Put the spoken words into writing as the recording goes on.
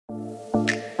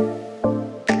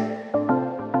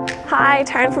Hi,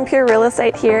 Taryn from Pure Real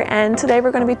Estate here, and today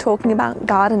we're going to be talking about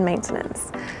garden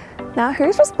maintenance. Now,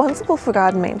 who's responsible for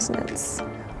garden maintenance?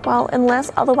 Well,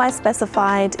 unless otherwise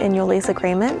specified in your lease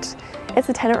agreement, it's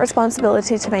the tenant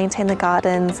responsibility to maintain the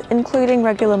gardens, including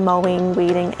regular mowing,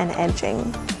 weeding and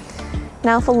edging.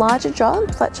 Now, for larger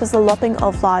jobs, such as the lopping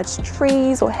of large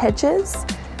trees or hedges,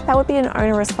 that would be an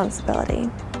owner responsibility.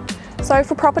 So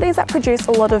for properties that produce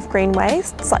a lot of green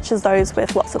waste, such as those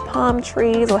with lots of palm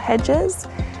trees or hedges,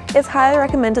 it's highly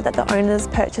recommended that the owners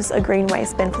purchase a green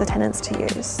waste bin for the tenants to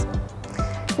use.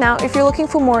 Now, if you're looking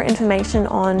for more information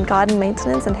on garden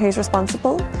maintenance and who's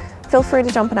responsible, feel free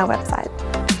to jump on our website.